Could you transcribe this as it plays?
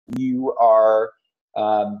you are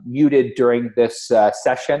muted during this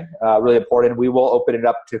session. Really important. We will open it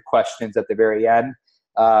up to questions at the very end.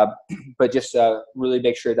 But just really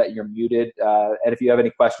make sure that you're muted. And if you have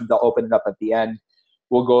any questions, I'll open it up at the end.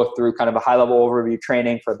 We'll go through kind of a high-level overview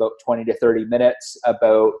training for about 20 to 30 minutes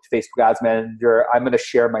about Facebook Ads Manager. I'm going to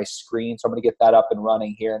share my screen, so I'm going to get that up and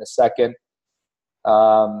running here in a second.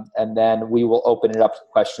 And then we will open it up to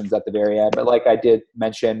questions at the very end. But like I did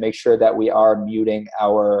mention, make sure that we are muting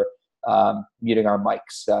our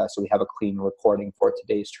mics so we have a clean recording for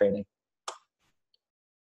today's training.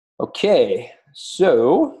 Okay,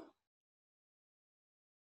 so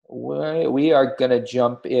we are going to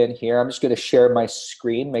jump in here. I'm just going to share my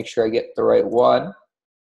screen, make sure I get the right one.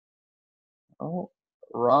 Oh,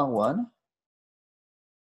 wrong one.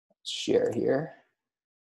 Let's share here.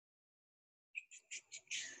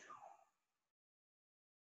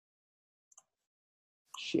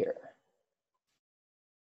 Share.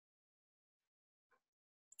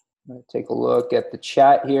 I'm going to take a look at the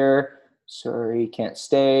chat here. Sorry, can't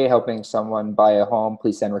stay. Helping someone buy a home.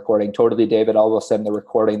 Please send recording. Totally, David. I will send the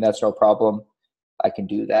recording. That's no problem. I can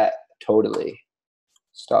do that. Totally.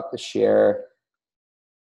 Stop the share.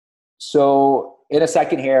 So in a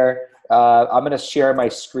second here, I'm going to share my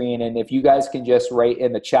screen. And if you guys can just write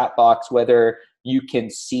in the chat box whether you can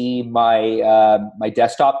see my, my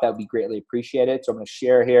desktop, that would be greatly appreciated. So I'm going to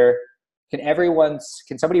share here. Can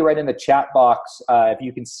somebody write in the chat box if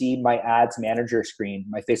you can see my Ads Manager screen,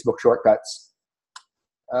 my Facebook shortcuts?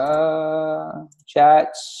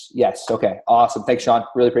 Chats, yes, okay, awesome. Thanks, Sean,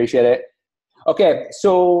 really appreciate it. Okay,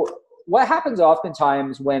 so what happens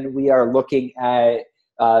oftentimes when we are looking at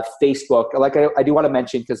Facebook, like I do want to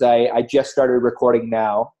mention, because I just started recording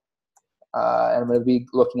now, and I'm going to be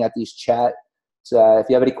looking at these chats. If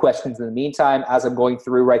you have any questions in the meantime, as I'm going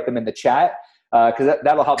through, write them in the chat. Because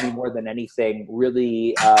that'll help me more than anything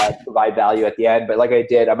really provide value at the end. But like I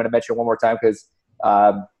did, I'm going to mention it one more time because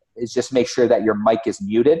it's just make sure that your mic is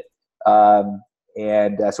muted. So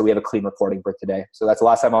we have a clean recording for today. So that's the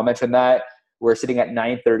last time I'll mention that. We're sitting at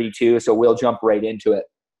 9:32, so we'll jump right into it.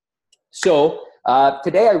 So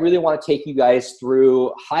today I really want to take you guys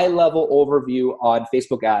through high-level overview on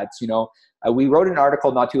Facebook ads. You know, we wrote an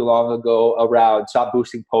article not too long ago around stop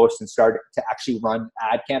boosting posts and start to actually run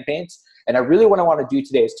ad campaigns. And I really what I want to do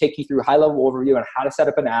today is take you through a high-level overview on how to set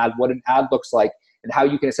up an ad, what an ad looks like, and how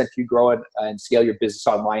you can essentially grow and scale your business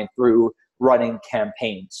online through running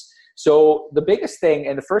campaigns. So the biggest thing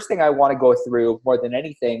and the first thing I want to go through more than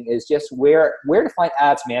anything is just where to find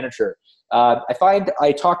Ads Manager. I find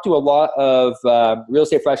I talk to a lot of real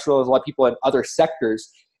estate professionals, a lot of people in other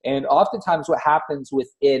sectors, and oftentimes what happens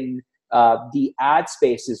within the ad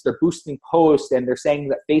space is they're boosting posts and they're saying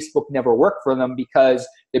that Facebook never worked for them because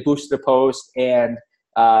they boosted a post and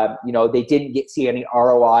you know, they didn't see any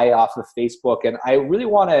ROI off of Facebook. And I really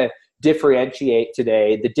want to differentiate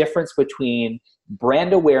today the difference between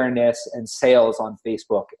brand awareness and sales on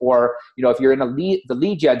Facebook. Or, you know, if you're in the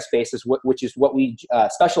lead gen space, which is what we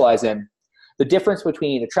specialize in, the difference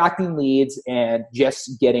between attracting leads and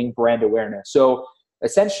just getting brand awareness. So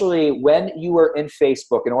essentially, when you are in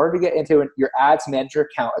Facebook, in order to get into your Ads Manager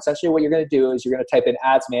account, essentially what you're going to do is you're going to type in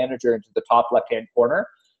Ads Manager into the top left-hand corner,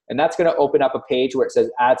 and that's going to open up a page where it says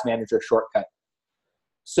Ads Manager Shortcut.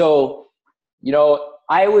 So, you know,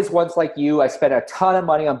 I was once like you. I spent a ton of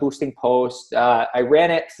money on boosting posts. I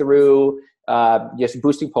ran it through just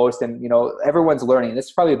boosting posts, and, you know, everyone's learning. This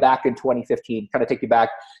is probably back in 2015, kind of take you back.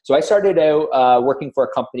 So I started out working for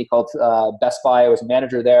a company called Best Buy. I was a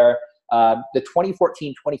manager there. The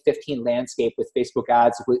 2014-2015 landscape with Facebook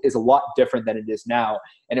ads is a lot different than it is now,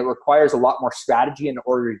 and it requires a lot more strategy in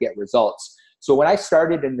order to get results. So when I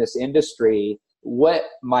started in this industry, what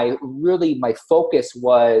my focus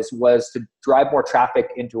was to drive more traffic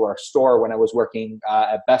into our store when I was working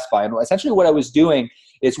at Best Buy. And essentially what I was doing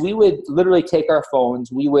is we would literally take our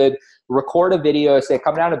phones, we would record a video, say,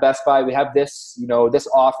 come down to Best Buy, we have this, you know, this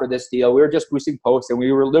offer, this deal. We were just boosting posts, and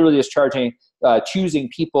we were literally just choosing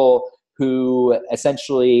people who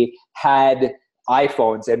essentially had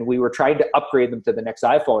iPhones, and we were trying to upgrade them to the next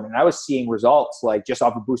iPhone. And I was seeing results like just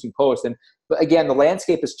off of boosting posts. But again, the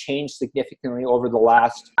landscape has changed significantly over the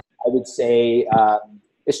last, I would say,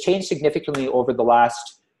 it's changed significantly over the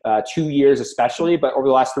last 2 years especially, but over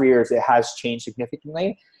the last 3 years, it has changed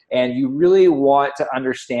significantly. And you really want to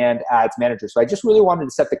understand Ads Manager. So I just really wanted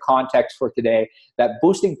to set the context for today that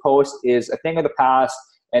boosting posts is a thing of the past.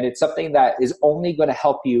 And it's something that is only going to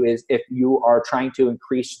help you is if you are trying to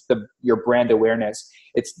increase your brand awareness.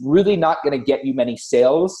 It's really not going to get you many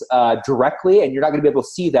sales directly, and you're not going to be able to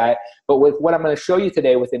see that. But with what I'm going to show you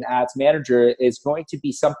today within Ads Manager is going to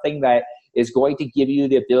be something that is going to give you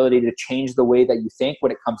the ability to change the way that you think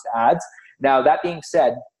when it comes to ads. Now, that being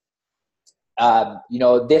said,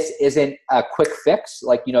 this isn't a quick fix.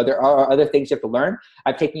 Like, there are other things you have to learn.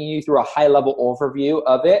 I'm taking you through a high level overview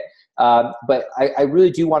of it. But I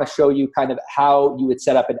really do want to show you kind of how you would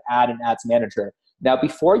set up an ad in Ads Manager. Now,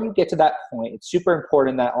 before you get to that point, it's super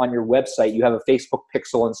important that on your website, you have a Facebook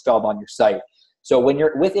pixel installed on your site. So when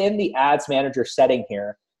you're within the Ads Manager setting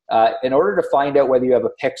here, in order to find out whether you have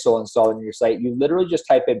a pixel installed on your site, you literally just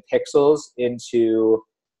type in pixels into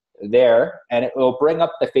there, and it will bring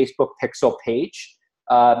up the Facebook pixel page.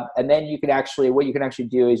 And then what you can actually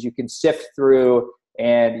do is you can sift through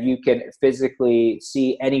and you can physically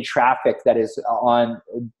see any traffic that is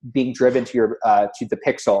being driven to your to the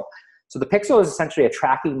pixel. So the pixel is essentially a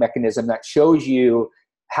tracking mechanism that shows you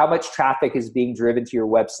how much traffic is being driven to your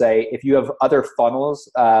website. If you have other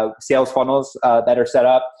funnels, sales funnels that are set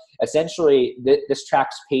up, essentially this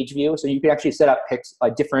tracks page view. So you can actually set up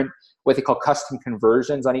different, what they call custom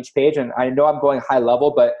conversions on each page. And I know I'm going high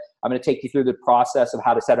level, but I'm going to take you through the process of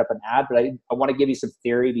how to set up an ad. But I want to give you some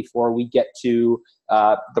theory before we get to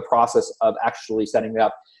the process of actually setting it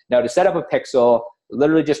up. Now, to set up a pixel,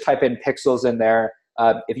 literally just type in pixels in there.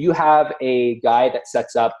 If you have a guy that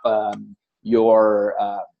sets up if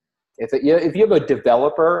you have a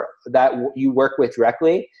developer that you work with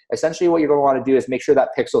directly, essentially what you're going to want to do is make sure that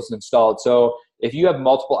pixel is installed. So if you have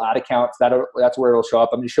multiple ad accounts, that's where it'll show up.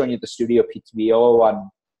 I'm just showing you the Studio PTBO one.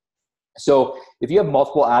 So if you have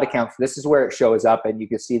multiple ad accounts, this is where it shows up, and you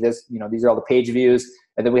can see this, these are all the page views,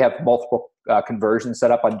 and then we have multiple conversions set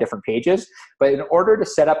up on different pages. But in order to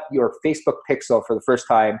set up your Facebook pixel for the first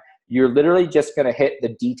time, you're literally just going to hit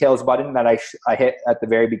the details button that I hit at the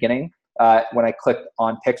very beginning when I clicked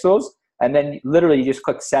on pixels. And then literally you just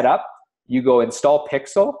click setup, you go install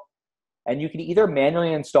pixel, and you can either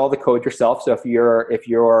manually install the code yourself. So if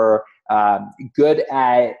you're good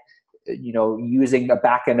at using a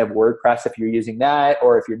back end of WordPress, if you're using that,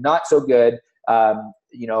 or if you're not so good,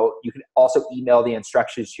 you can also email the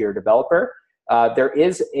instructions to your developer. There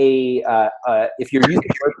is if you're using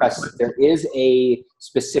WordPress, there is a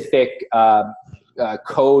specific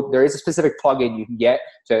code. There is a specific plugin you can get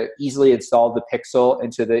to easily install the pixel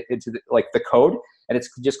into the code, and it's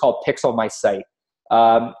just called Pixel My Site.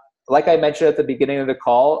 Like I mentioned at the beginning of the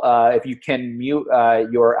call, if you can mute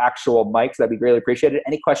your actual mics, that'd be greatly appreciated.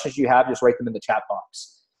 Any questions you have, just write them in the chat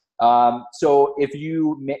box. So if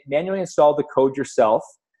you manually install the code yourself,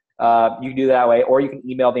 you can do that way, or you can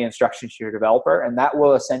email the instructions to your developer, and that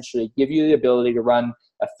will essentially give you the ability to run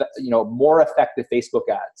more effective Facebook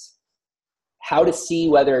ads. How to see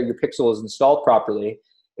whether your pixel is installed properly?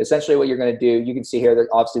 Essentially, what you're going to do, you can see here that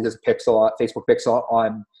obviously there's a Facebook pixel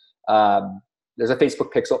on. There's a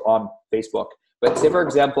Facebook pixel on Facebook. But say, for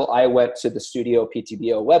example, I went to the Studio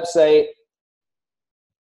PTBO website.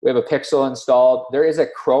 We have a pixel installed. There is a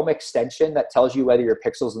Chrome extension that tells you whether your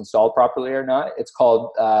pixel is installed properly or not. It's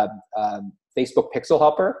called Facebook Pixel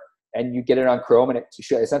Helper, and you get it on Chrome, and it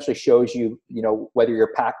essentially shows you, whether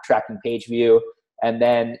you're tracking page view. And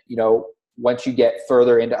then, once you get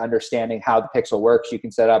further into understanding how the pixel works, you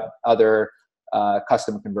can set up other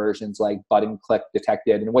custom conversions like button click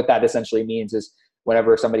detected. And what that essentially means is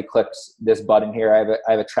whenever somebody clicks this button here, I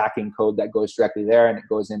have a tracking code that goes directly there, and it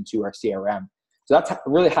goes into our CRM. So that's a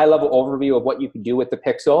really high level overview of what you can do with the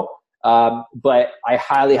pixel. But I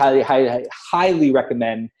highly, highly, highly, highly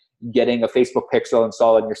recommend getting a Facebook pixel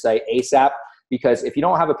installed on your site ASAP, because if you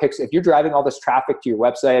don't have a pixel, if you're driving all this traffic to your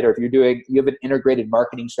website, or if you have an integrated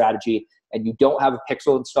marketing strategy and you don't have a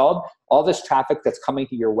pixel installed, all this traffic that's coming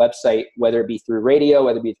to your website, whether it be through radio,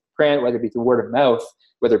 whether it be through print, whether it be through word of mouth,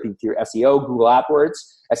 whether it be through SEO, Google AdWords,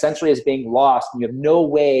 essentially is being lost. And you have no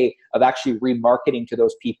way of actually remarketing to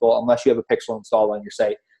those people unless you have a pixel installed on your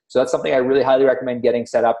site. So that's something I really highly recommend getting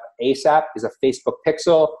set up ASAP, is a Facebook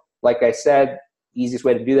pixel. Like I said, easiest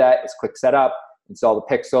way to do that is click setup, install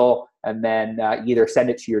the pixel, and then either send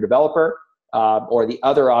it to your developer, or the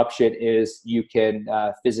other option is you can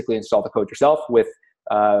physically install the code yourself with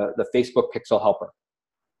the Facebook Pixel Helper.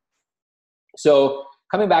 So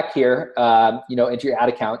coming back here, into your ad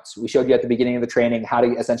accounts, we showed you at the beginning of the training how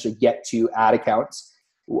to essentially get to ad accounts.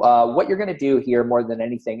 What you're going to do here more than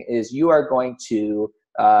anything is you are going to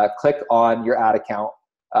click on your ad account.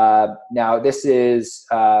 Now this is,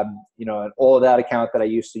 an old ad account that I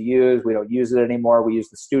used to use. We don't use it anymore. We use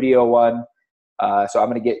the Studio one. So I'm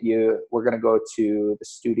going to we're going to go to the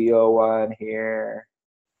Studio one here.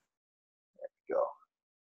 There we go.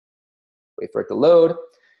 Wait for it to load.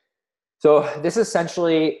 So this is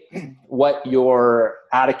essentially what your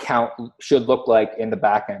ad account should look like in the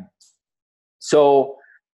back end. So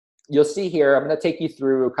you'll see here, I'm going to take you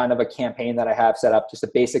through kind of a campaign that I have set up, just a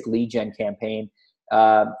basic lead gen campaign.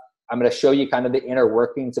 I'm going to show you kind of the inner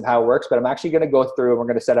workings of how it works, but I'm actually going to go through and we're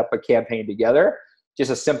going to set up a campaign together, just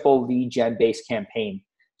a simple lead gen based campaign.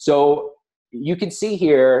 So you can see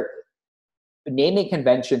here, naming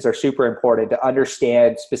conventions are super important to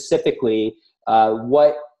understand specifically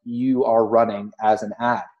what you are running as an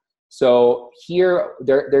ad. So here,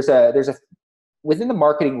 there's a within the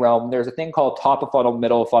marketing realm, there's a thing called top of funnel,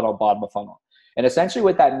 middle of funnel, bottom of funnel. And essentially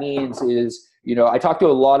what that means is, I talk to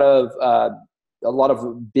a lot of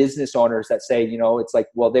business owners that say, it's like,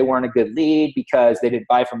 well, they weren't a good lead because they didn't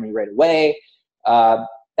buy from me right away. That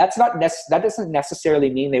doesn't necessarily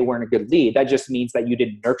mean they weren't a good lead. That just means that you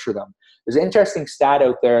didn't nurture them. There's an interesting stat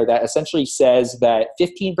out there that essentially says that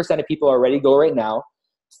 15% of people are ready to go right now.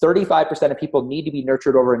 35% of people need to be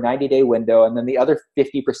nurtured over a 90-day window. And then the other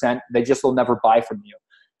 50%, they just will never buy from you.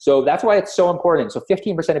 So that's why it's so important. So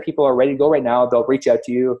 15% of people are ready to go right now. They'll reach out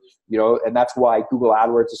to you, and that's why Google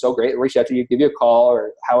AdWords is so great. They'll reach out to you, give you a call,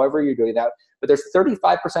 or however you're doing that. But there's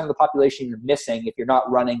 35% of the population you're missing if you're not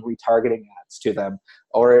running retargeting ads to them.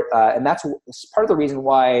 And that's part of the reason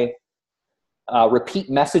why repeat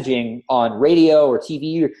messaging on radio or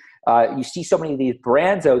TV, you see so many of these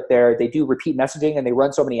brands out there, they do repeat messaging and they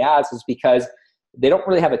run so many ads, is because they don't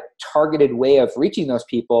really have a targeted way of reaching those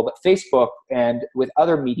people. But Facebook and with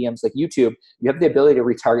other mediums like YouTube, you have the ability to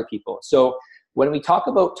retarget people. So when we talk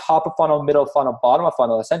about top of funnel, middle of funnel, bottom of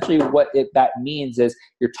funnel, essentially what that means is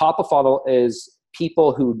your top of funnel is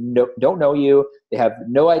people who don't know you. They have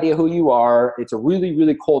no idea who you are. It's a really,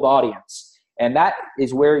 really cold audience. And that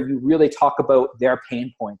is where you really talk about their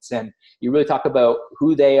pain points and you really talk about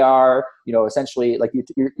who they are, essentially like you're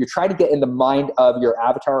trying to get in the mind of your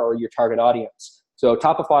avatar or your target audience. So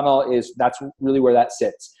top of funnel that's really where that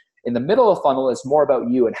sits. In the middle of funnel is more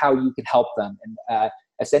about you and how you can help them and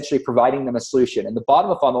essentially providing them a solution. And the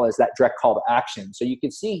bottom of funnel is that direct call to action. So you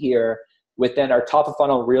can see here within our top of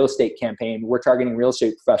funnel real estate campaign, we're targeting real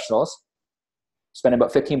estate professionals, spending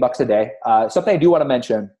about $15 a day. Something I do want to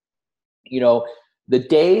mention, the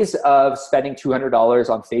days of spending $200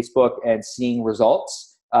 on Facebook and seeing results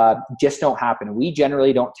just don't happen. We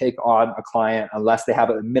generally don't take on a client unless they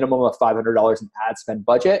have a minimum of $500 in ad spend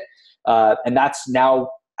budget. And that's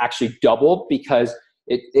now actually doubled because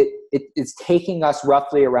it's taking us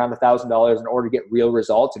roughly around $1,000 in order to get real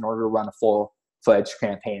results in order to run a full-fledged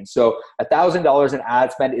campaign. So $1,000 in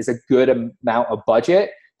ad spend is a good amount of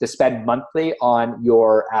budget to spend monthly on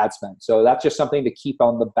your ad spend. So that's just something to keep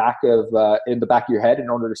on the back of in the back of your head in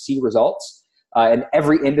order to see results. And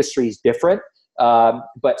every industry is different,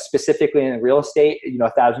 but specifically in real estate,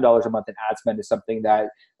 $1,000 a month in ad spend is something that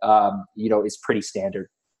is pretty standard.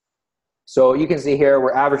 So you can see here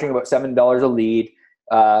we're averaging about $7 a lead.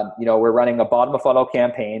 We're running a bottom of funnel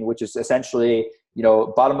campaign, which is essentially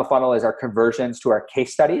bottom of funnel is our conversions to our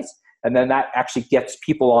case studies. And then that actually gets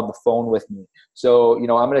people on the phone with me. So,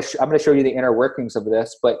 I'm going to show you the inner workings of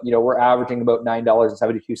this, but, we're averaging about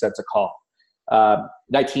 $9.72 a call,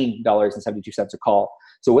 $19.72 a call.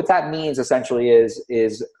 So what that means essentially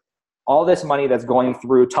is all this money that's going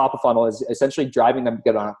through top of funnel is essentially driving them to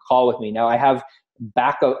get on a call with me. Now I have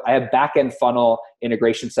back end funnel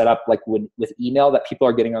integration set up like with email that people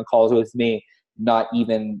are getting on calls with me, not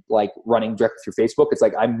even like running directly through Facebook. It's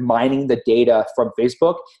like I'm mining the data from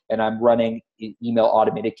Facebook and I'm running email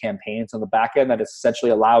automated campaigns on the back end that is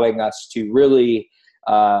essentially allowing us to really,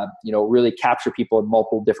 really capture people in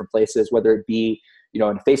multiple different places, whether it be, in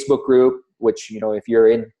a Facebook group, which, if you're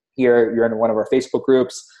in here, you're in one of our Facebook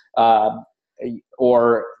groups,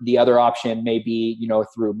 or the other option may be,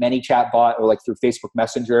 through ManyChat bot or like through Facebook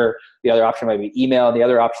Messenger. The other option might be email. And the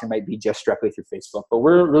other option might be just directly through Facebook. But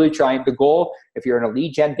we're really trying, the goal, if you're in a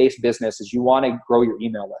lead gen based business, is you want to grow your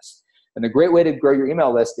email list. And the great way to grow your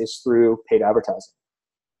email list is through paid advertising.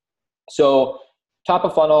 So top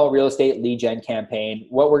of funnel real estate lead gen campaign.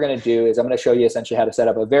 What we're going to do is I'm going to show you essentially how to set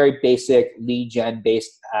up a very basic lead gen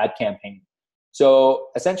based ad campaign. So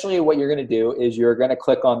essentially what you're going to do is you're going to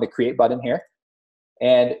click on the create button here.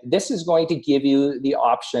 And this is going to give you the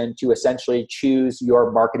option to essentially choose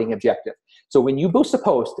your marketing objective. So when you boost a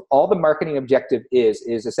post, all the marketing objective is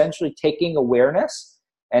essentially taking awareness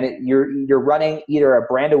and you're running either a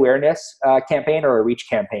brand awareness campaign or a reach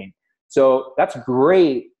campaign. So that's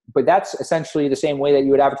great, but that's essentially the same way that you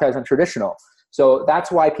would advertise on traditional. So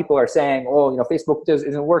that's why people are saying, Facebook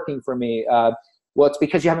isn't working for me. Well, it's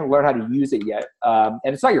because you haven't learned how to use it yet. And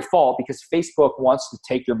it's not your fault because Facebook wants to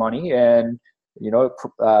take your money and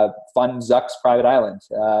fund Zuck's private island.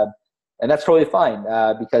 And that's totally fine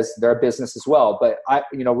because they're a business as well. But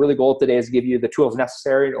really goal today is give you the tools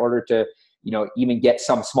necessary in order to even get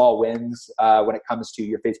some small wins when it comes to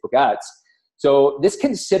your Facebook ads. So this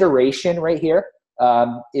consideration right here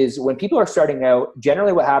is when people are starting out,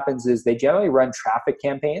 generally what happens is they generally run traffic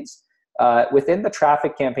campaigns. Within the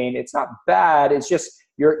traffic campaign, it's not bad. It's just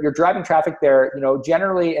you're driving traffic there,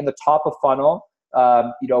 generally in the top of funnel.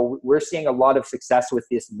 We're seeing a lot of success with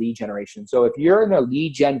this lead generation. So if you're in a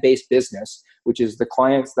lead gen based business, which is the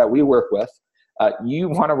clients that we work with, you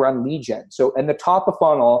want to run lead gen. So in the top of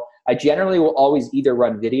funnel, I generally will always either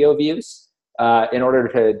run video views in order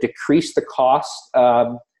to decrease the cost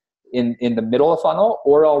in the middle of funnel,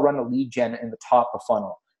 or I'll run a lead gen in the top of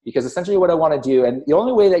funnel. Because essentially what I want to do, and the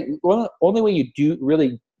only way you do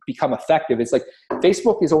really become effective is like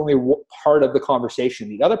Facebook is only part of the conversation.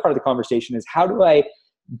 The other part of the conversation is how do I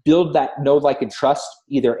build that know, like, and trust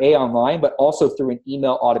either online, but also through an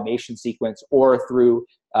email automation sequence or through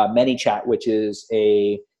ManyChat, which is your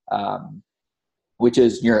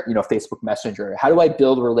Facebook Messenger. How do I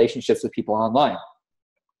build relationships with people online?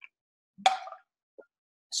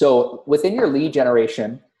 So within your lead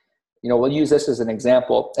generation, we'll use this as an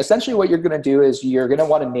example. Essentially what you're going to do is you're going to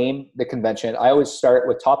want to name the convention. I always start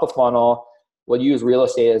with top of funnel. We'll use real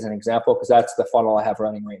estate as an example because that's the funnel I have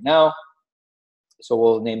running right now. So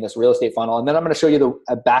we'll name this real estate funnel. And then I'm going to show you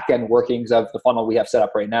the back-end workings of the funnel we have set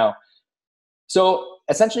up right now. So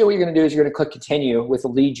essentially what you're going to do is you're going to click continue with the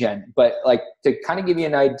lead gen. But like to kind of give you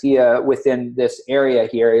an idea within this area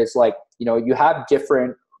here is like, you have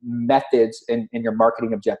different methods in your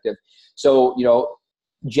marketing objective. So,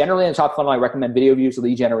 generally in top funnel, I recommend video views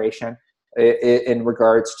lead generation in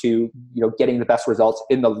regards to, getting the best results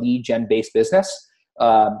in the lead gen based business,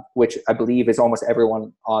 which I believe is almost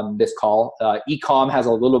everyone on this call. E-com has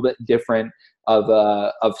a little bit different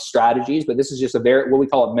of strategies, but this is just what we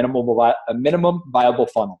call a minimum viable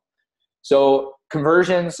funnel. So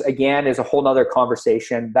conversions, again, is a whole nother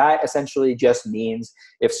conversation. That essentially just means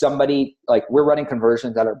if somebody, like we're running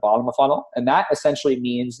conversions at our bottom of funnel, and that essentially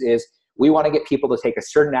means is we want to get people to take a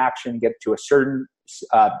certain action, get to a certain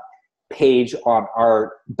page on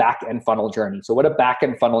our back-end funnel journey. So what a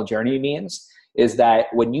back-end funnel journey means is that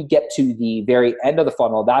when you get to the very end of the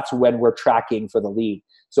funnel, that's when we're tracking for the lead.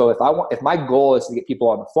 So if my goal is to get people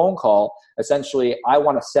on the phone call, essentially I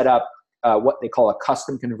want to set up what they call a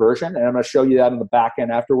custom conversion. And I'm going to show you that on the back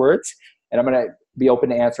end afterwards. And I'm going to be open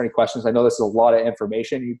to answer any questions. I know this is a lot of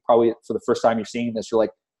information. You probably, for the first time you're seeing this, you're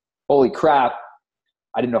like, holy crap,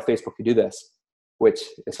 I didn't know Facebook could do this, which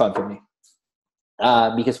is fun for me.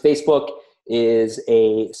 Because Facebook is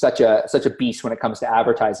such a beast when it comes to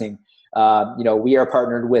advertising. We are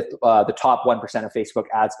partnered with the top 1% of Facebook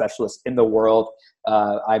ad specialists in the world.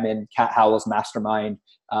 I'm in Kat Howell's mastermind.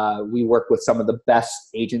 We work with some of the best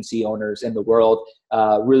agency owners in the world,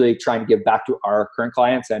 really trying to give back to our current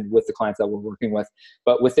clients and with the clients that we're working with.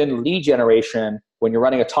 But within lead generation, when you're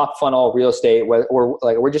running a top funnel real estate, or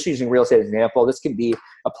like we're just using real estate as an example, this can be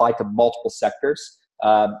applied to multiple sectors.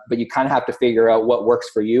 But you kind of have to figure out what works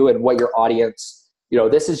for you and what your audience,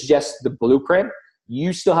 this is just the blueprint.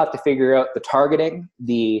 You still have to figure out the targeting,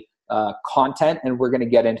 the content, and we're going to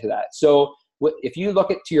get into that. So if you look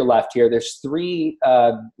to your left here, there's three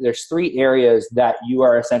areas that you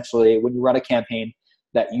are essentially, when you run a campaign,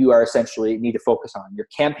 that you are essentially need to focus on. Your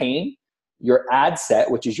campaign, your ad set,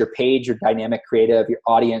 which is your page, your dynamic creative, your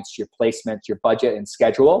audience, your placements, your budget and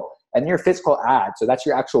schedule, and your physical ad. So that's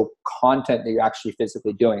your actual content that you're actually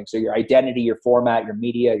physically doing. So your identity, your format, your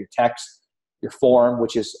media, your text, your form,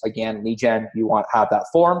 which is, again, lead gen, you want to have that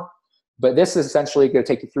form. But this is essentially going to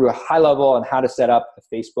take you through a high level on how to set up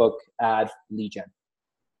a Facebook ad lead gen.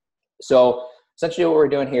 So essentially what we're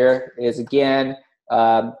doing here is, again,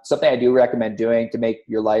 something I do recommend doing to make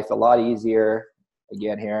your life a lot easier.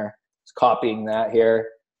 Again, here, it's copying that here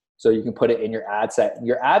so you can put it in your ad set.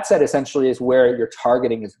 Your ad set essentially is where your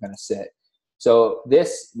targeting is going to sit. So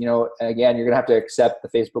this, again, you're going to have to accept the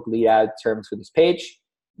Facebook lead ad terms for this page.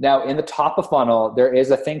 Now, in the top of funnel, there is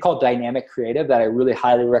a thing called dynamic creative that I really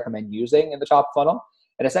highly recommend using in the top of funnel.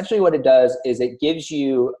 And essentially what it does is it gives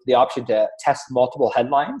you the option to test multiple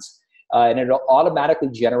headlines, and it'll automatically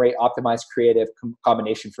generate optimized creative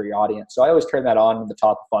combination for your audience. So I always turn that on in the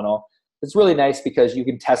top of funnel. It's really nice because you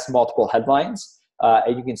can test multiple headlines,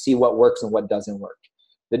 and you can see what works and what doesn't work.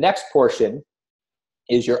 The next portion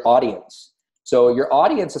is your audience. So your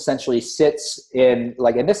audience essentially sits in,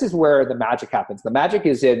 and this is where the magic happens. The magic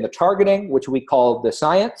is in the targeting, which we call the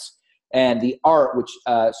science, and the art,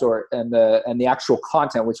 and the actual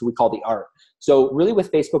content, which we call the art. So really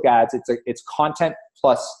with Facebook ads, it's content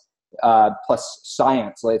plus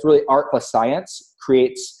science. It's really art plus science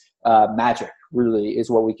creates magic, really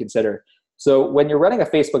is what we consider. So when you're running a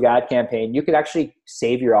Facebook ad campaign, you can actually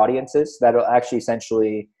save your audiences. That'll actually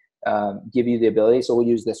essentially give you the ability. So we'll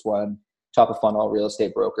use this one, top of funnel real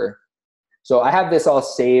estate broker. So I have this all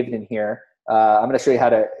saved in here. I'm going to show you how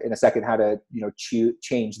to, in a second, how to,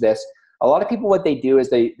 change this. A lot of people, what they do is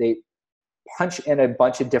they punch in a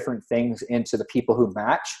bunch of different things into the people who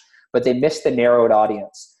match, but they miss the narrowed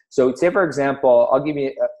audience. So say, for example, I'll give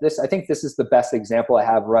you this. I think this is the best example I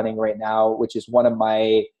have running right now, which is one of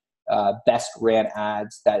my best ran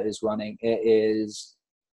ads that is running. It is,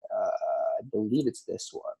 I believe it's this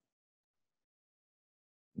one.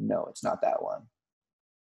 No, it's not that one.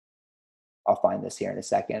 I'll find this here in a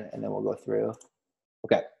second and then we'll go through.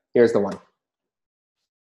 Okay, here's the one.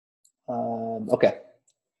 Okay.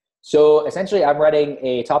 So essentially I'm running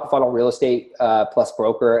a top of funnel real estate plus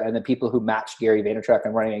broker, and then people who match Gary Vaynerchuk,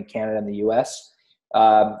 I'm running in Canada and the US.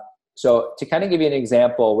 So to kind of give you an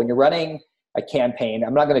example, when you're running a campaign,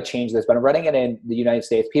 I'm not going to change this, but I'm running it in the United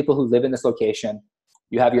States, people who live in this location,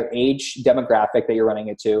 you have your age demographic that you're running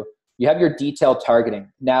it to, you have your detailed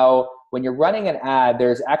targeting. Now, when you're running an ad,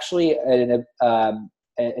 there's actually an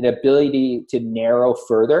ability to narrow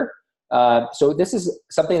further. So this is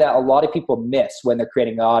something that a lot of people miss when they're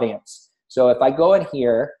creating an audience. So if I go in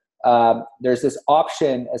here, there's this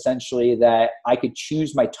option essentially that I could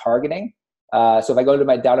choose my targeting. So if I go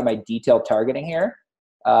to down to my detailed targeting here,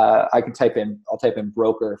 I can I'll type in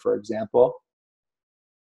broker, for example.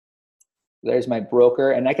 There's my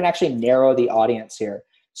broker, and I can actually narrow the audience here.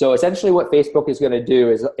 So essentially what Facebook is going to do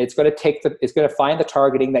is it's going to find the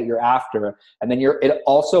targeting that you're after, and then it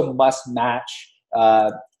also must match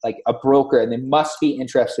like a broker, and they must be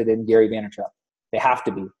interested in Gary Vaynerchuk. They have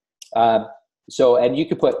to be. And you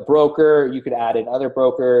could put broker, you could add another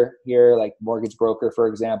broker here, like mortgage broker, for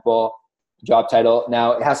example, job title.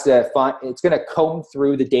 Now it's going to comb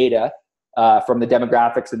through the data from the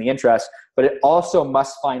demographics and the interest, but it also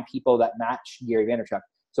must find people that match Gary Vaynerchuk.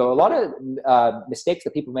 So a lot of mistakes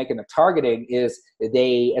that people make in the targeting is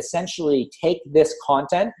they essentially take this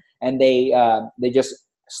content and they just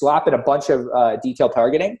slap in a bunch of detailed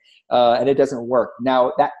targeting, and it doesn't work.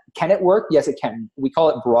 Now, can it work? Yes, it can. We call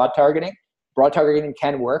it broad targeting. Broad targeting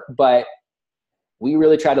can work, but we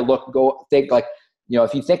really try to think like,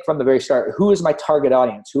 if you think from the very start, who is my target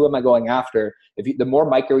audience? Who am I going after? The more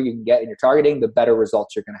micro you can get in your targeting, the better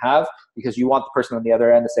results you're going to have, because you want the person on the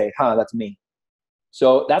other end to say, that's me.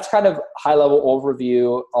 So that's kind of high-level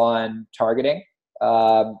overview on targeting.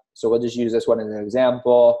 So we'll just use this one as an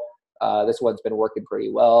example. This one's been working pretty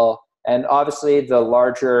well. And obviously, the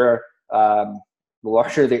larger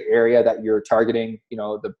the area that you're targeting,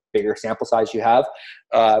 the bigger sample size you have.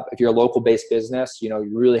 If you're a local-based business, you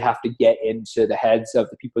really have to get into the heads of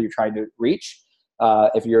the people you're trying to reach.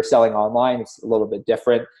 If you're selling online, it's a little bit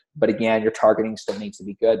different. But again, your targeting still needs to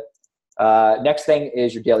be good. Next thing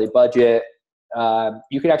is your daily budget.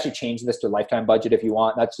 You can actually change this to lifetime budget if you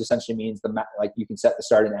want. That essentially means you can set the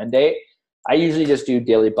start and end date. I usually just do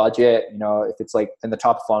daily budget. If it's like in the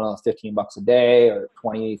top funnel, $15 a day or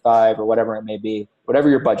 25 or whatever it may be, whatever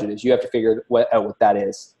your budget is, you have to figure out what that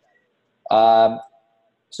is.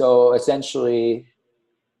 So essentially,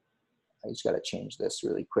 I just got to change this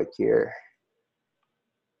really quick here.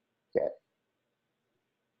 Okay.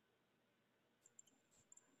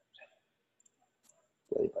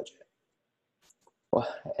 Daily budget.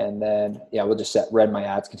 And then, we'll just run my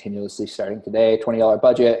ads continuously starting today, $20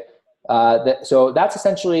 budget. So that's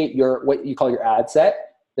essentially what you call your ad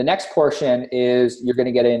set. The next portion is you're going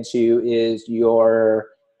to get into is your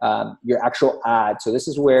actual ad. So this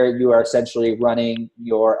is where you are essentially running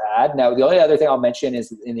your ad. Now, the only other thing I'll mention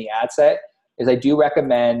is in the ad set is I do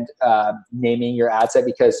recommend naming your ad set,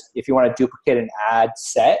 because if you want to duplicate an ad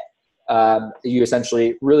set, you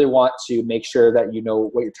essentially really want to make sure that you know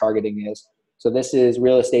what your targeting is. So this is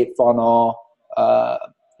real estate funnel.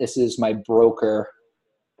 This is my broker,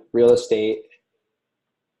 real estate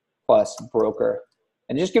plus broker.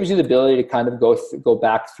 And it just gives you the ability to kind of go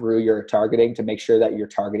back through your targeting to make sure that you're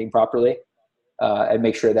targeting properly, and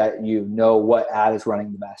make sure that you know what ad is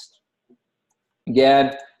running the best.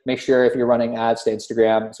 Again, make sure if you're running ads to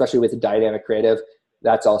Instagram, especially with the dynamic creative,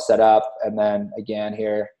 that's all set up. And then again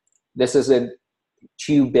here, this isn't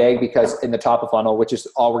too big because in the top of funnel, which is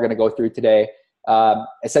all we're going to go through today,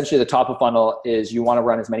 essentially the top of funnel is you want to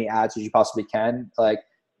run as many ads as you possibly can. Like,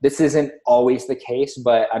 this isn't always the case,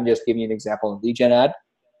 but I'm just giving you an example of lead gen ad.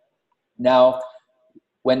 Now,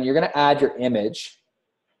 when you're going to add your image,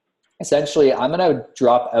 essentially I'm going to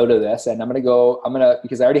drop out of this and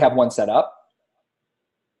because I already have one set up,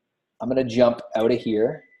 I'm going to jump out of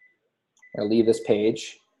here. I'm going to leave this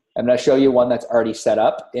page. I'm going to show you one that's already set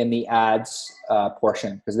up in the ads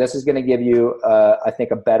portion, because this is going to give you, I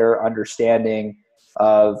think, a better understanding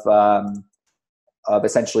of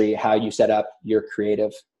essentially how you set up your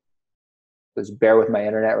creative. Just bear with my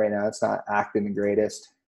internet right now. It's not acting the greatest.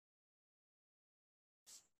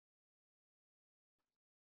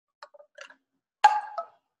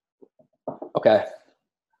 Okay.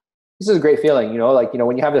 This is a great feeling, like,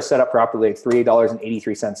 when you have this set up properly,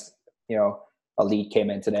 $3.83, a lead came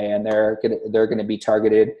in today, and they're going to be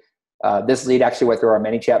targeted. This lead actually went through our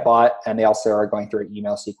ManyChat bot, and they also are going through an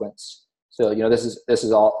email sequence. So, this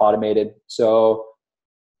is all automated. So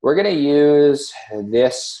we're going to use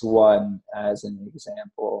this one as an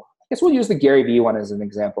example. I guess we'll use the Gary Vee one as an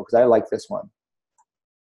example, because I like this one.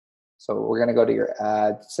 So we're going to go to your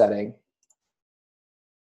ad setting.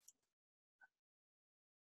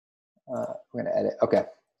 We're going to edit. Okay.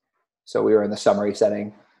 So we were in the summary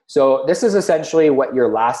setting. So this is essentially what your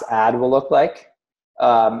last ad will look like.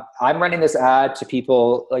 I'm running this ad to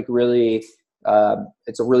people like really,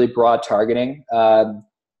 it's a really broad targeting.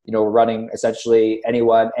 We're running essentially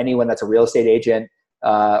anyone that's a real estate agent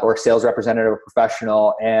or sales representative or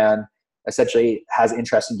professional and essentially has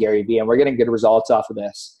interest in Gary Vee. And we're getting good results off of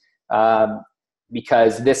this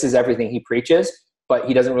because this is everything he preaches, but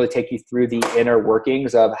he doesn't really take you through the inner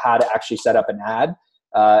workings of how to actually set up an ad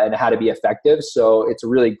and how to be effective. So it's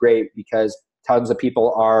really great because tons of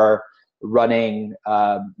people are running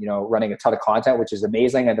a ton of content, which is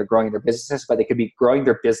amazing, and they're growing their businesses, but they could be growing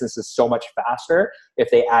their businesses so much faster if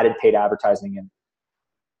they added paid advertising in.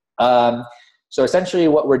 So essentially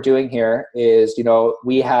what we're doing here is,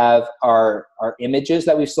 we have our images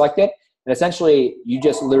that we've selected, and essentially you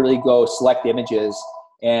just literally go select images,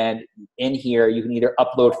 and in here you can either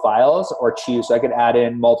upload files or choose. So I could add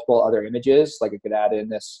in multiple other images, like I could add in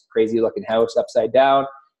this crazy looking house upside down.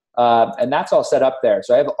 And that's all set up there.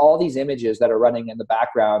 So I have all these images that are running in the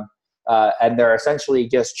background, and they're essentially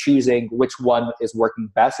just choosing which one is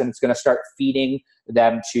working best, and it's going to start feeding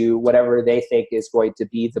them to whatever they think is going to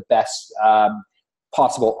be the best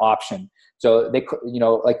possible option. So they,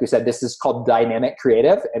 like we said, this is called dynamic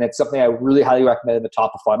creative, and it's something I really highly recommend in the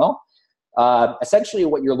top of funnel. Essentially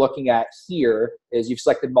what you're looking at here is you've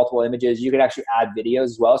selected multiple images. You can actually add videos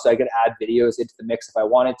as well. So I could add videos into the mix if I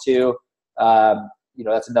wanted to.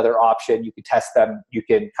 That's another option. You can test them. You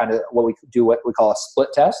can kind of what we call a split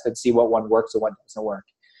test and see what one works and what doesn't work.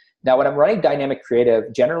 Now, when I'm running dynamic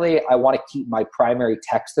creative, generally I want to keep my primary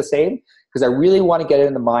text the same because I really want to get it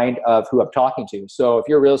in the mind of who I'm talking to. So if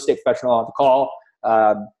you're a real estate professional on the call,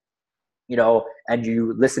 and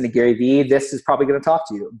you listen to Gary Vee, this is probably going to talk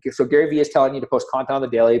to you. So Gary Vee is telling you to post content on the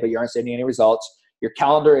daily, but you aren't seeing any results. Your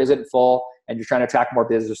calendar isn't full, and you're trying to attract more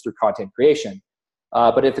business through content creation.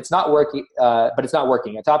 But if it's not working,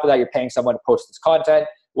 On top of that, you're paying someone to post this content.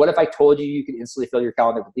 What if I told you you could instantly fill your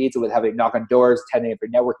calendar with leads with having knock on doors, attending every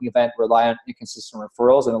networking event, rely on inconsistent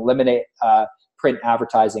referrals, and eliminate print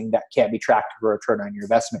advertising that can't be tracked for a return on your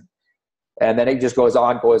investment? And then it just goes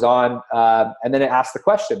on, and then it asks the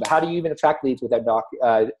question, but how do you even attract leads without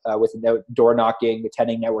door knocking,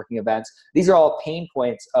 attending networking events? These are all pain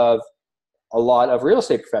points of a lot of real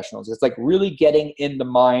estate professionals. It's like really getting in the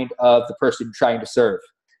mind of the person you're trying to serve,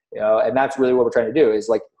 and that's really what we're trying to do is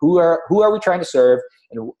like, who are we trying to serve,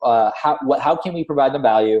 and how can we provide them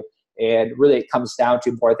value? And really it comes down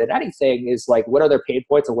to more than anything is like, what are their pain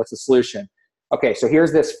points and what's the solution? Okay, so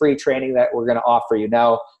here's this free training that we're going to offer you.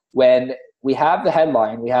 Now, when we have the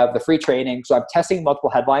headline, we have the free training. So I'm testing multiple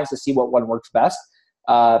headlines to see what one works best.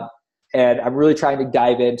 And I'm really trying to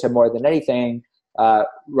dive into more than anything,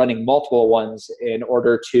 running multiple ones in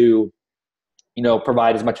order to,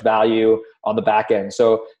 provide as much value on the back end.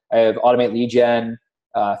 So I have automate lead gen,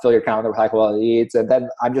 fill your calendar with high quality leads. And then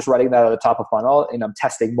I'm just running that at the top of funnel, and I'm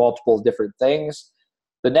testing multiple different things.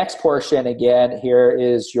 The next portion again here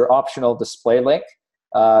is your optional display link.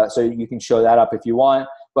 So you can show that up if you want.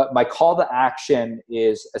 But my call to action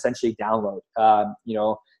is essentially download.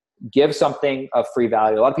 Give something of free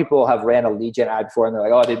value. A lot of people have ran a lead gen ad before and they're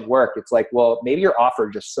like, oh, it didn't work. It's like, well, maybe your offer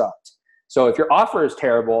just sucked. So if your offer is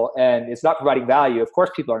terrible and it's not providing value, of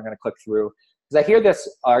course people aren't going to click through. Because I hear this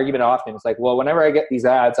argument often. It's like, well, whenever I get these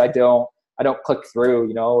ads, I don't click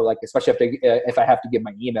through, like especially if I have to give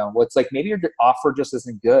my email. Well, it's like maybe your offer just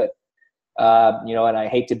isn't good. And I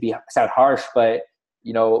hate to sound harsh, but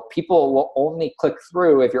people will only click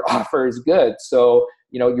through if your offer is good. So,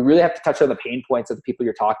 you really have to touch on the pain points of the people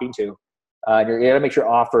you're talking to. You're going to make sure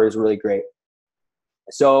your offer is really great.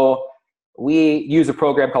 So we use a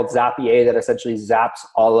program called Zapier that essentially zaps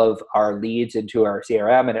all of our leads into our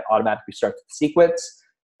CRM, and it automatically starts the sequence.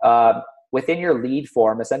 Within your lead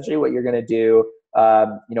form, essentially what you're going to do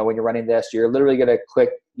you know, when you're running this, you're literally going to click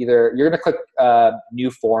you're going to click new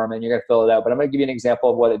form and you're going to fill it out. But I'm going to give you an example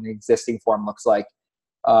of what an existing form looks like.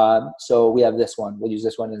 So we have this one. We'll use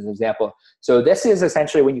this one as an example. So this is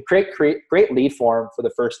essentially when you create lead form for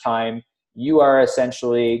the first time, you are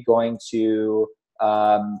essentially going to,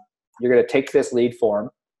 you're going to take this lead form,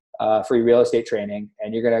 free real estate training,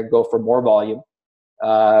 and you're going to go for more volume.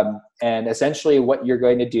 And essentially what you're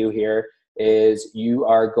going to do here is you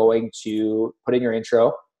are going to put in your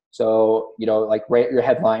intro. So, you know, like write your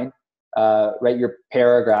headline, write your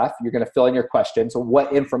paragraph. You're going to fill in your question. So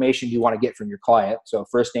what information do you want to get from your client? So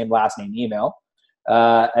first name, last name, email.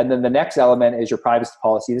 And then the next element is your privacy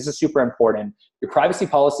policy. This is super important. Your privacy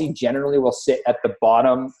policy generally will sit at the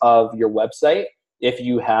bottom of your website if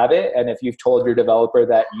you have it. And if you've told your developer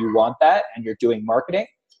that you want that and you're doing marketing,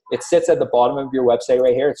 it sits at the bottom of your website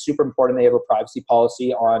right here. It's super important that you have a privacy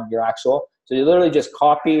policy on your actual. So you literally just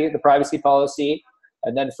copy the privacy policy.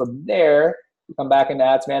 And then from there, you come back into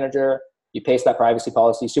Ads Manager, you paste that privacy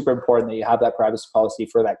policy. Super important that you have that privacy policy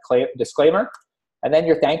for that disclaimer. And then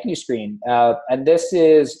your thank you screen. And this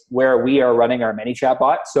is where we are running our ManyChat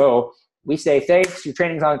bot. So we say, thanks, your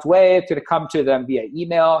training's on its way. It's going to come to them via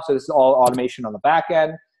email. So this is all automation on the back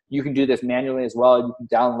end. You can do this manually as well. You can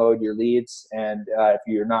download your leads. And if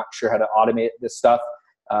you're not sure how to automate this stuff,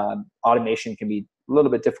 automation can be a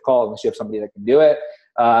little bit difficult unless you have somebody that can do it.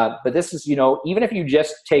 But this is, you know, even if you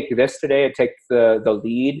just take this today and take the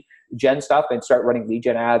lead gen stuff and start running lead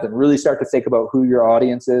gen ads and really start to think about who your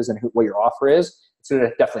audience is and what your offer is, it's going to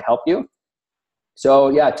definitely help you. So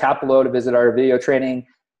yeah, tap below to visit our video training.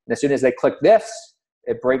 And as soon as they click this,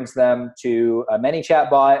 it brings them to a ManyChat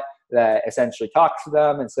bot that essentially talks to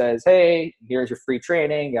them and says, hey, here's your free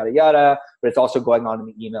training, yada, yada. But it's also going on in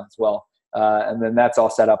the email as well. And then that's all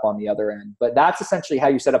set up on the other end. But that's essentially how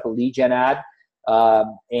you set up a lead gen ad.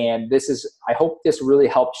 And this is, I hope this really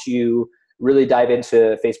helps you really dive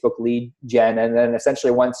into Facebook lead gen. And then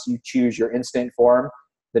essentially once you choose your instant form,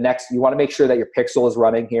 the next, you want to make sure that your pixel is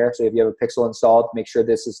running here. So if you have a pixel installed, make sure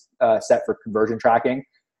this is set for conversion tracking.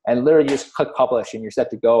 And literally just click publish and you're set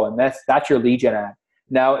to go. And that's your lead gen ad.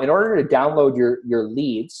 Now, in order to download your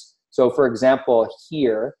leads, so for example,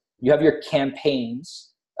 here, you have your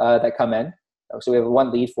campaigns that come in. So we have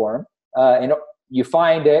one lead form. And you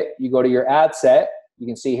find it, you go to your ad set. You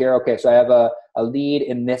can see here, okay, so I have a lead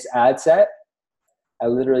in this ad set. I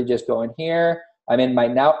literally just go in here. I'm in my,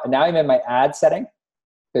 now I'm in my ad setting.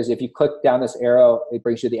 Because if you click down this arrow, it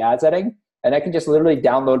brings you the ad setting. And I can just literally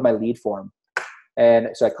download my lead form. And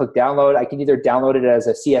so I click download. I can either download it as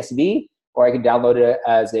a CSV or I can download it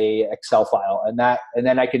as a Excel file. And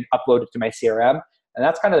then I can upload it to my CRM. And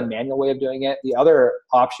that's kind of the manual way of doing it. The other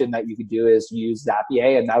option that you could do is use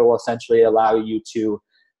Zapier, and that will essentially allow you to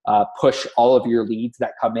push all of your leads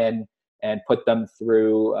that come in and put them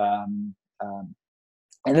through,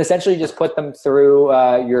 and essentially just put them through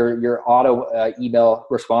your auto email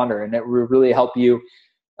responder, and it will really help you,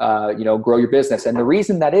 grow your business. And the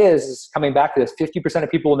reason that is coming back to this: 50% of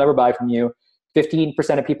people will never buy from you.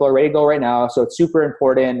 15% of people are ready to go right now. So it's super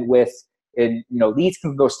important leads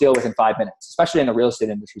can go stale within 5 minutes, especially in the real estate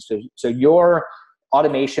industry. So your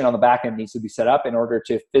automation on the back end needs to be set up in order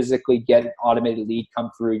to physically get an automated lead come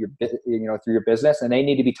through your business, and they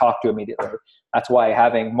need to be talked to immediately. That's why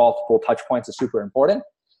having multiple touch points is super important.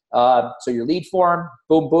 So your lead form,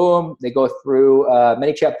 boom, boom, they go through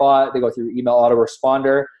ManyChat bot, they go through email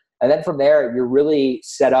autoresponder, and then from there, you're really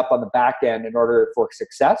set up on the back end in order for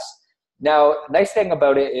success. Now, nice thing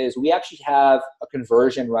about it is we actually have a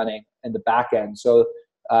conversion running in the back end. So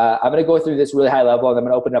I'm going to go through this really high level, and I'm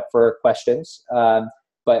going to open up for questions.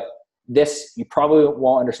 But this, you probably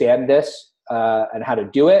won't understand this and how to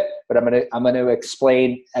do it, but I'm going to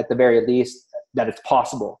explain at the very least that it's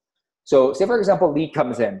possible. So say, for example, lead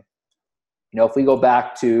comes in. If we go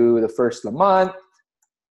back to the first of the month,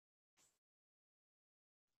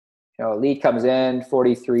 lead comes in,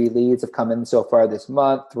 43 leads have come in so far this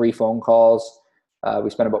month, 3 phone calls. We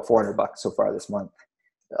spent about $400 so far this month.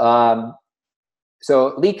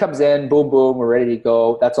 So lead comes in, boom, boom, we're ready to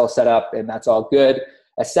go. That's all set up and that's all good.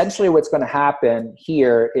 Essentially what's going to happen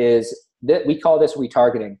here is that we call this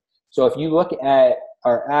retargeting. So if you look at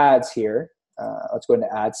our ads here, let's go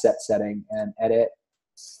into ad set setting and edit.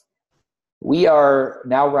 We are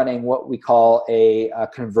now running what we call a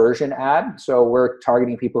conversion ad. So we're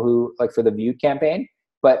targeting people who, like for the view campaign,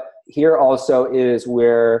 but here also is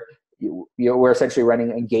where we're essentially running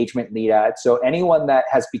engagement lead ads. So anyone that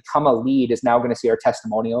has become a lead is now going to see our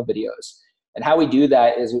testimonial videos. And how we do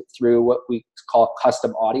that is through what we call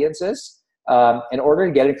custom audiences. In order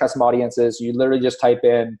to get in custom audiences, you literally just type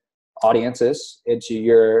in audiences into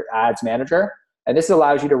your ads manager. And this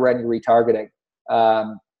allows you to run your retargeting.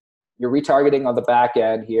 Your retargeting on the back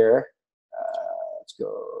end here. Let's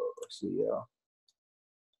go CEO.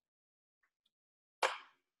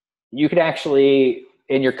 You can actually,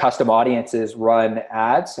 in your custom audiences, run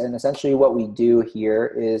ads. And essentially what we do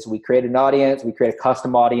here is we create an audience, we create a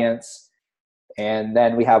custom audience, and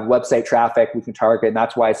then we have website traffic we can target. And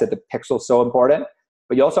that's why I said the pixel is so important.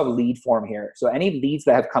 But you also have a lead form here. So any leads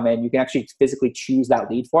that have come in, you can actually physically choose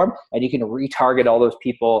that lead form, and you can retarget all those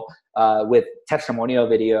people with testimonial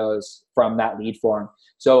videos from that lead form.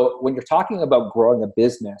 So when you're talking about growing a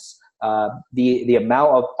business, the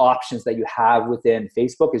amount of options that you have within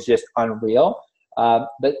Facebook is just unreal.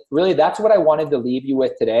 But really, that's what I wanted to leave you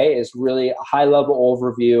with today, is really a high-level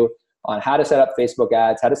overview on how to set up Facebook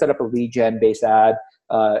ads, how to set up a lead gen-based ad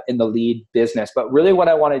in the lead business. But really what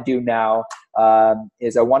I want to do now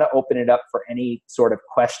is I want to open it up for any sort of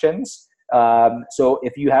questions. So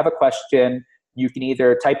if you have a question, you can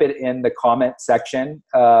either type it in the comment section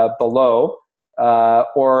below,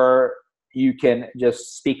 or you can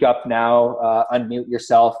just speak up now, unmute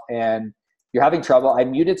yourself. And if you're having trouble, I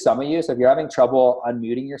muted some of you, so if you're having trouble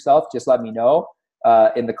unmuting yourself, just let me know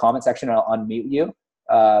in the comment section and I'll unmute you.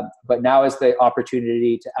 But now is the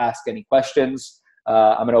opportunity to ask any questions.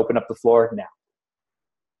 I'm going to open up the floor now.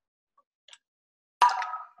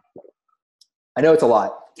 I know it's a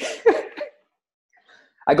lot.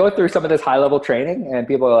 I go through some of this high-level training and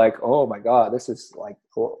people are like, oh my God, this is like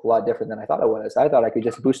a lot different than I thought it was. I thought I could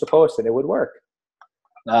just boost a post and it would work.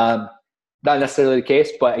 Not necessarily the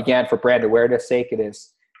case, but again, for brand awareness sake, it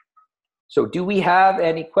is. So do we have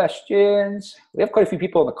any questions? We have quite a few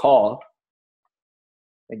people on the call.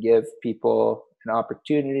 I give people an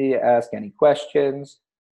opportunity to ask any questions.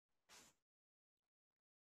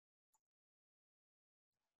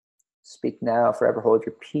 Speak now, forever hold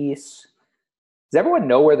your peace. Does everyone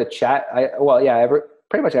know where the chat? Well, yeah,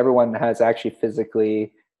 pretty much everyone has actually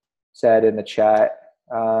physically said in the chat.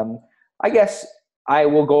 I guess I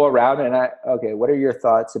will go around and okay, what are your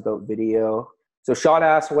thoughts about video? So Sean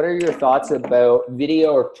asked, what are your thoughts about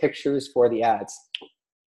video or pictures for the ads?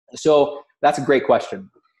 So that's a great question.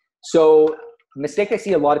 So the mistake I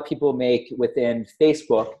see a lot of people make within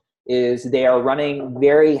Facebook is they are running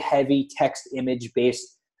very heavy text image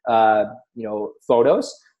based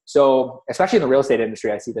photos. So especially in the real estate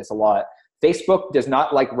industry, I see this a lot. Facebook does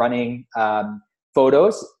not like running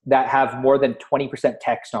photos that have more than 20%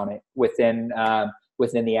 text on it within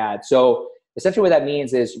the ad. So essentially what that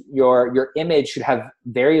means is your image should have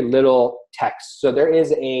very little text. So there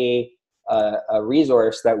is a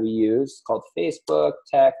resource that we use called Facebook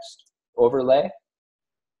Text Overlay.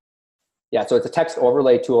 Yeah, so it's a text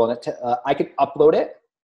overlay tool, and I can upload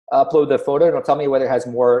the photo, and it'll tell me whether it has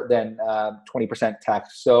more than 20%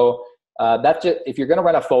 text. So that's just, if you're going to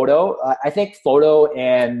run a photo, I think photo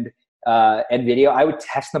and video, I would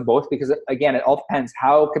test them both, because again, it all depends.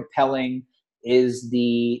 How compelling is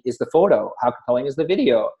the photo? How compelling is the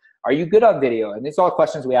video? Are you good on video? And these are all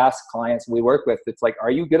questions we ask clients we work with. It's like,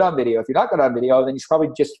 are you good on video? If you're not good on video, then you should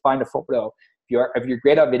probably just find a photo. If you're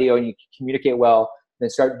great on video and you communicate well, then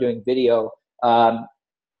start doing video.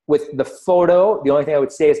 With the photo, the only thing I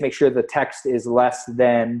would say is make sure the text is less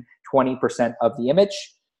than 20% of the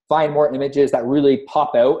image. Find more images that really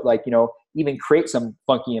pop out, like, even create some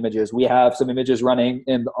funky images. We have some images running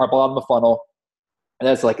in our bottom of the funnel, and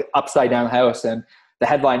that's like an upside down house. And the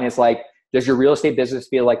headline is like, does your real estate business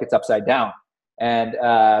feel like it's upside down? And,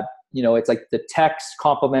 it's like the text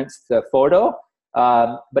complements the photo.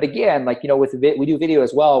 But again, like, we do video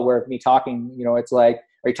as well, where me talking, it's like,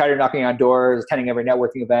 are you tired of knocking on doors, attending every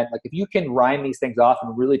networking event? Like, if you can rhyme these things off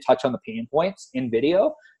and really touch on the pain points in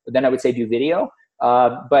video, then I would say do video.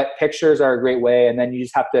 But pictures are a great way. And then you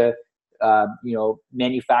just have to,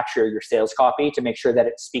 manufacture your sales copy to make sure that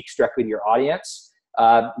it speaks directly to your audience.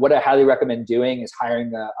 What I highly recommend doing is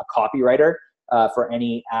hiring a copywriter for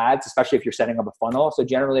any ads, especially if you're setting up a funnel. So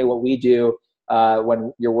generally what we do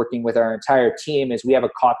when you're working with our entire team is we have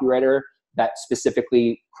a copywriter that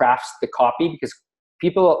specifically crafts the copy, because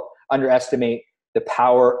people underestimate the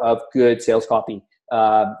power of good sales copy,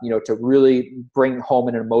 to really bring home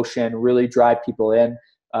an emotion, really drive people in.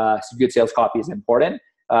 So good sales copy is important.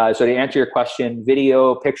 So to answer your question,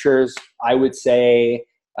 video, pictures, I would say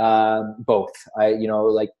both.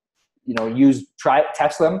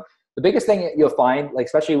 Test them. The biggest thing you'll find, like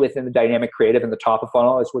especially within the dynamic creative in the top of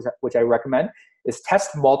funnel, is which I recommend, is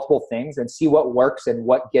test multiple things and see what works and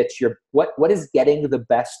what gets what is getting the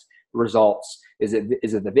best results. Is it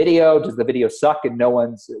the video? Does the video suck and no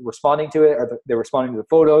one's responding to it, or they're responding to the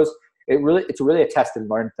photos? It's really a test and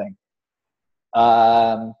learn thing.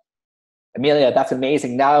 Amelia, that's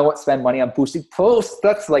amazing. Now I won't spend money on boosting posts.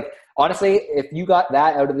 That's like, honestly, if you got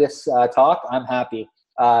that out of this talk, I'm happy.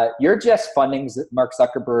 You're just funding Mark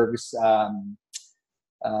Zuckerberg's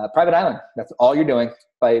private island. That's all you're doing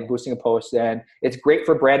by boosting a post. And it's great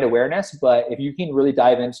for brand awareness, but if you can really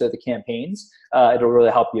dive into the campaigns, it'll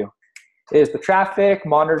really help you. Is the traffic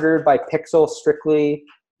monitored by Pixel strictly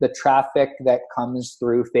the traffic that comes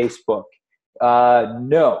through Facebook?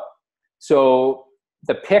 No. So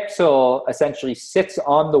the Pixel essentially sits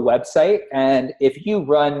on the website, and if you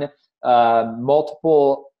run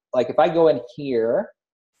multiple, like if I go in here,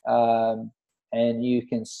 and you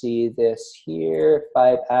can see this here,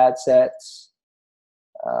 5 ad sets.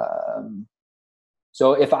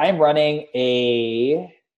 So if I'm running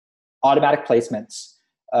a automatic placements,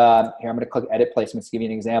 here I'm going to click edit placements to give you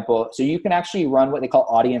an example. So you can actually run what they call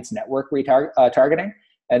audience network targeting.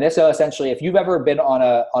 And this essentially, if you've ever been on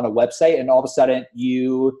a website and all of a sudden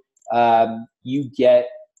you get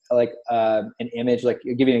like an image, like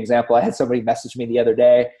I'll give you an example. I had somebody message me the other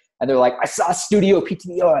day and they're like, I saw Studio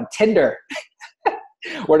PTO on Tinder.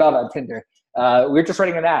 We're not on Tinder. We're just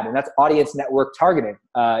running an ad, and that's audience network targeting.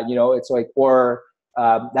 It's like, or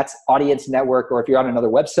that's audience network, or if you're on another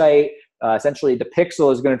website, essentially the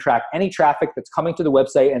Pixel is going to track any traffic that's coming to the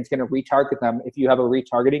website and it's going to retarget them if you have a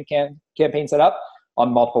retargeting campaign set up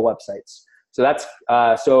on multiple websites. So that's,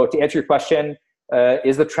 so to answer your question,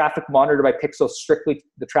 is the traffic monitored by Pixel strictly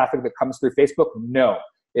the traffic that comes through Facebook? No,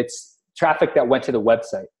 it's traffic that went to the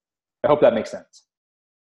website. I hope that makes sense.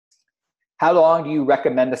 How long do you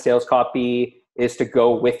recommend the sales copy is to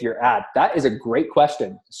go with your ad? That is a great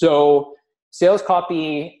question. So sales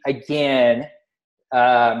copy, again,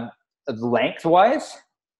 lengthwise,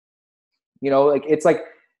 like it's like,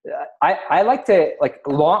 I like to like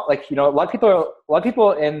long, like, a lot of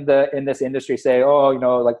people in this industry say, oh,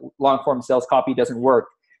 like long form sales copy doesn't work.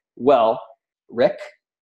 Well, Rick,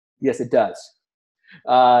 yes, it does.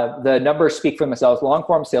 The numbers speak for themselves. Long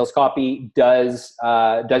form sales copy does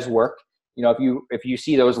work. If you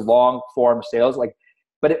see those long form sales,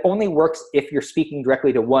 but it only works if you're speaking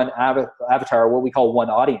directly to one avatar, what we call one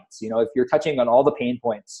audience. If you're touching on all the pain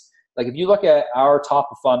points, like if you look at our top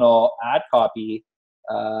of funnel ad copy,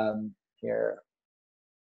 here,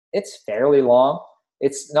 it's fairly long.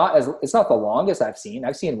 It's not the longest I've seen.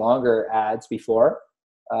 I've seen longer ads before.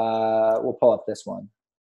 We'll pull up this one.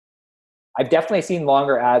 I've definitely seen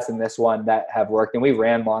longer ads than this one that have worked, and we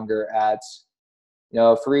ran longer ads.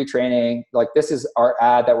 Free training, like this is our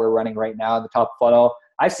ad that we're running right now in the top funnel.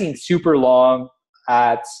 I've seen super long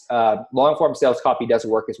ads. Long form sales copy does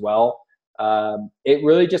work as well. It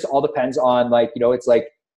really just all depends on it's like,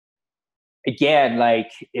 again, like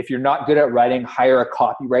if you're not good at writing, hire a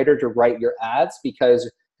copywriter to write your ads, because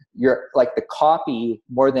you're like the copy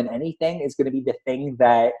more than anything is going to be the thing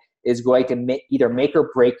that is going to either make or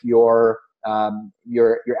break your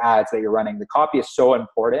ads that you're running. The copy is so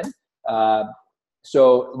important.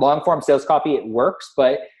 So long form sales copy, it works,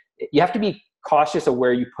 but you have to be cautious of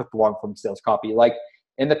where you put the long form sales copy. Like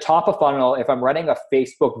in the top of funnel, if I'm running a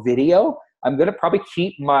Facebook video, I'm going to probably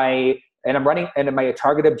keep my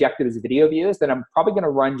target objective is video views, then I'm probably going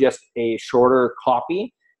to run just a shorter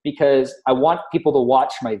copy, because I want people to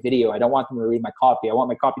watch my video. I don't want them to read my copy. I want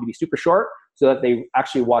my copy to be super short so that they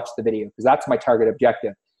actually watch the video, because that's my target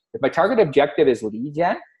objective. If my target objective is lead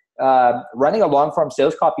gen, running a long form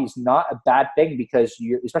sales copy is not a bad thing, because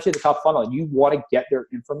especially at the top funnel, you want to get their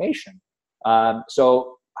information.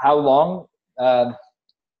 So how long?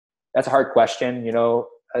 That's a hard question.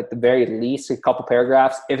 At the very least, a couple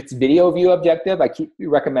paragraphs. If it's video view objective, we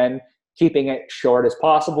recommend keeping it short as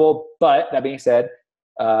possible. But that being said,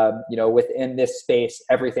 within this space,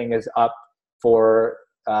 everything is up for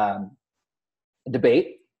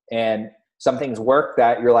debate, and some things work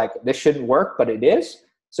that you're like, this shouldn't work, but it is.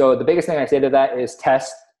 So the biggest thing I say to that is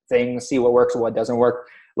test things, see what works and what doesn't work.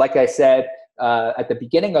 Like I said at the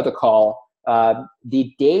beginning of the call,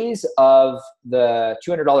 the days of the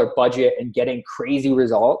 $200 budget and getting crazy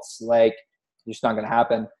results, like, it's just not going to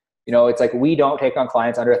happen. It's like we don't take on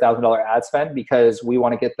clients under $1,000 ad spend because we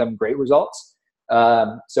want to get them great results.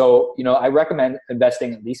 So I recommend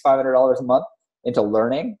investing at least $500 a month into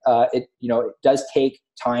learning. It does take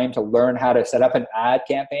time to learn how to set up an ad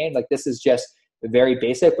campaign. Like this is just very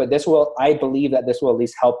basic, but I believe that this will at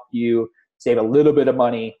least help you save a little bit of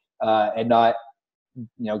money and not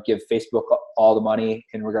give Facebook all the money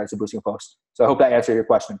in regards to boosting a post. So I hope that answered your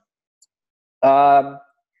question. Are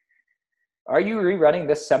you rerunning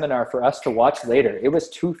this seminar for us to watch later? It was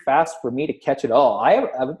too fast for me to catch it all.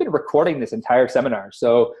 I've been recording this entire seminar,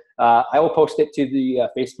 so I will post it to the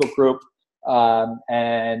Facebook group.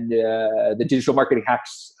 and the digital marketing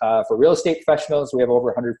hacks for real estate professionals. We have over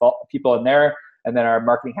 100 people in there. And then our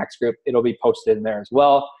marketing hacks group, it'll be posted in there as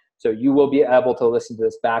well. So you will be able to listen to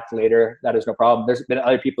this back later. That is no problem. There's been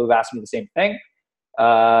other people who've asked me the same thing.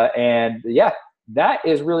 And yeah, that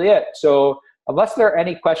is really it. So unless there are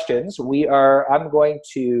any questions, I'm going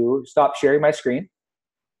to stop sharing my screen.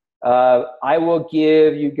 I will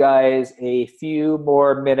give you guys a few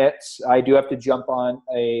more minutes. I do have to jump on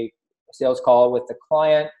a sales call with the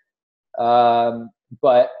client,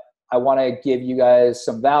 but I want to give you guys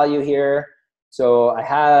some value here. So I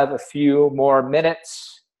have a few more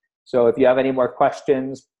minutes. So if you have any more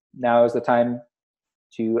questions, now is the time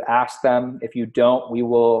to ask them. If you don't, we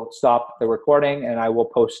will stop the recording and I will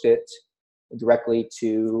post it directly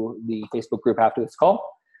to the Facebook group after this call.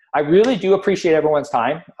 I really do appreciate everyone's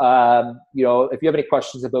time. You know, if you have any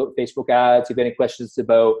questions about Facebook ads, if you have any questions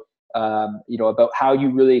about, you know, about how you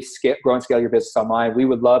really grow and scale your business online, we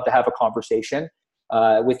would love to have a conversation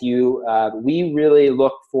with you. We really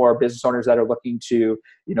look for business owners that are looking to,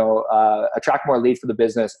 you know, attract more leads for the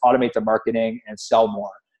business, automate the marketing, and sell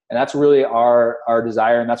more. And that's really our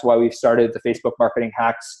desire. And that's why we've started the Facebook marketing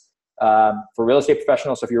hacks for real estate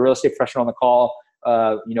professionals. So if you're a real estate professional on the call,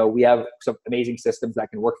 you know, we have some amazing systems that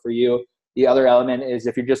can work for you. The other element is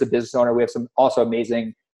if you're just a business owner, we have some also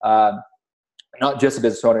amazing, not just a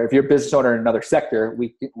business owner. If you're a business owner in another sector,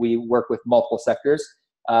 we work with multiple sectors.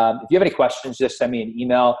 If you have any questions, just send me an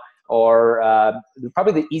email, or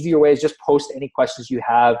probably the easier way is just post any questions you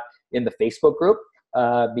have in the Facebook group,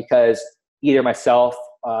 because either myself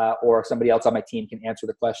or somebody else on my team can answer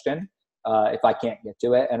the question if I can't get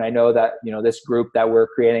to it. And I know that, you know, this group that we're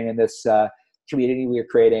creating in this community we're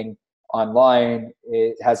creating online,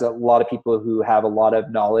 it has a lot of people who have a lot of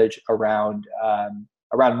knowledge around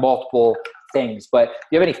multiple things. But if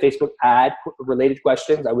you have any Facebook ad related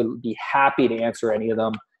questions, I would be happy to answer any of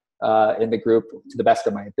them in the group to the best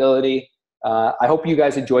of my ability. I hope you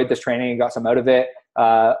guys enjoyed this training and got some out of it.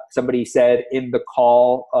 Somebody said in the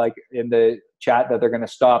call, like in the chat, that they're going to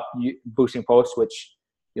stop boosting posts, which,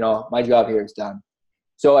 you know, my job here is done.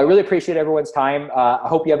 So I really appreciate everyone's time. I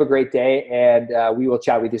hope you have a great day, and we will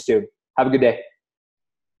chat with you soon. Have a good day.